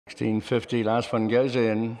16.50, last one goes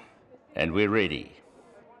in, and we're ready.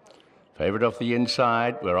 Favourite off the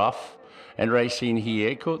inside, we're off and racing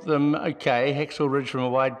here. Caught them okay. Hexel Ridge from a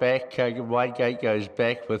wide back. Wide gate goes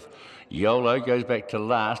back with YOLO, goes back to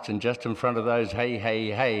last, and just in front of those, Hey,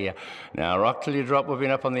 Hey, Hey. Now, Rock Till You Drop, we've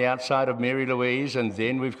been up on the outside of Mary Louise, and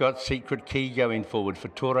then we've got Secret Key going forward for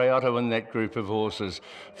Torreotto in that group of horses.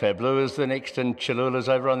 Fablu is the next, and Cholula's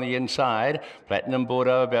over on the inside. Platinum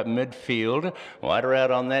Bordeaux about midfield. Wider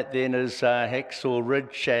out on that then is Hexel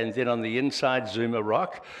Ridge, and then on the inside, Zuma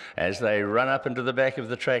Rock, as they run up into the back of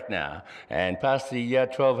the track now. And past the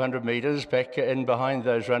 1,200 metres, back in behind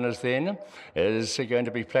those runners then is going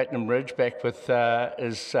to be Platinum Ridge, back with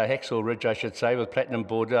Hexel Ridge, I should say, with Platinum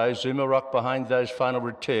Bordeaux. Zuma Rock behind those, final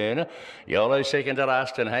return. YOLO second to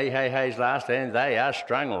last, and Hey Hey Hey's last, and they are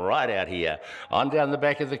strung right out here. On down the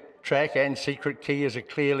back of the track, and Secret Key is a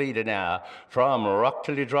clear leader now from Rock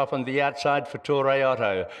Till You Drop on the outside for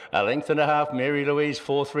Torreotto. A length and a half, Mary Louise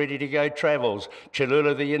fourth, ready to go, travels.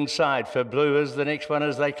 Cholula the inside, for Blue is the next one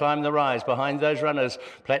as they climb the rise. Behind those runners,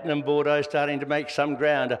 Platinum Bordeaux starting to make some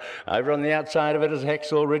ground. Over on the outside of it is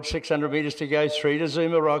Hexel Ridge, 600 metres to go, 3 to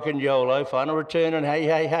Zuma Rock and YOLO. Final return, and Hey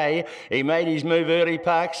Hey Hey. He made his move early,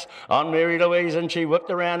 Parks, on Mary Louise, and she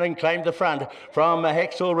whipped around and claimed the front from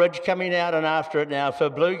Hexel Ridge coming out, and after it now for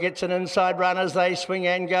Blue gets an inside run as they swing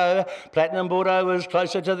and go. Platinum Bordeaux is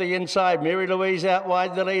closer to the inside. Mary Louise out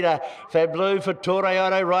wide the leader. Fablu for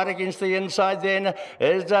Torreotto right against the inside then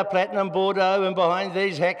is Platinum Bordeaux, and behind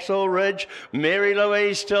these Hexel Ridge. Mary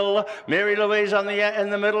Louise still. Mary Louise on the in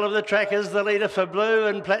the middle of the track is the leader for Blue,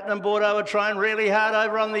 and Platinum Bordeaux are trying really hard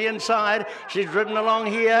over on the inside. She's ridden along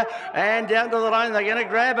here and down to the line. They're going to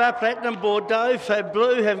grab her. Platinum Bordeaux.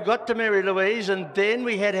 Fablu have got to Mary Louise, and then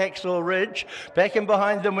we had Hexel Ridge. Back in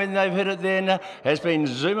behind them when they've hit it then has been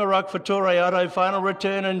Zuma Rock for Torreotto, final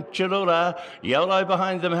return, and Cholula. YOLO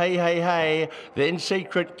behind them, Hey Hey Hey. Then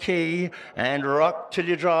Secret Key and Rock Till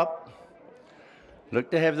You Drop. Looked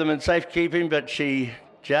to have them in safekeeping, but she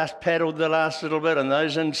just paddled the last little bit, and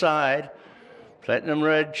those inside. Platinum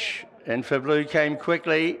Ridge and Fablu came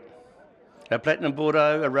quickly. Platinum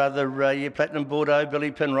Bordeaux, Platinum Bordeaux, Billy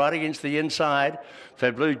Pin right against the inside.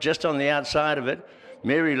 Fablu just on the outside of it.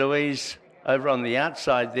 Mary Louise over on the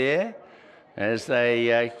outside there as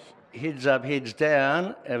they heads up, heads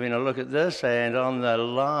down, having a look at this, and on the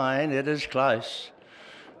line it is close.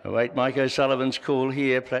 Await Mike O'Sullivan's call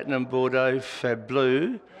here. Platinum Bordeaux,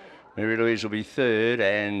 Fablu. Mary Louise will be third,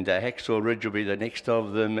 and Hexel Ridge will be the next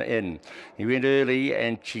of them in. He went early,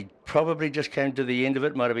 and she probably just came to the end of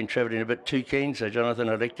it. Might have been travelling a bit too keen, so Jonathan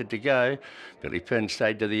elected to go. Billy Pin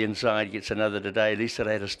stayed to the inside, gets another today. At least it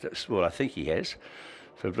had well, I think he has.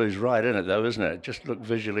 Fablu's right in it though, isn't it? Just look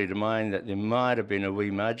visually to mine that there might have been a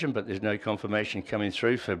wee margin, but there's no confirmation coming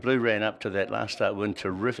through. Fablu ran up to that last start win,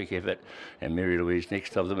 terrific effort, and Mary Louise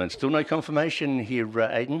next of them, and still no confirmation here,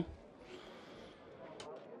 Aidan.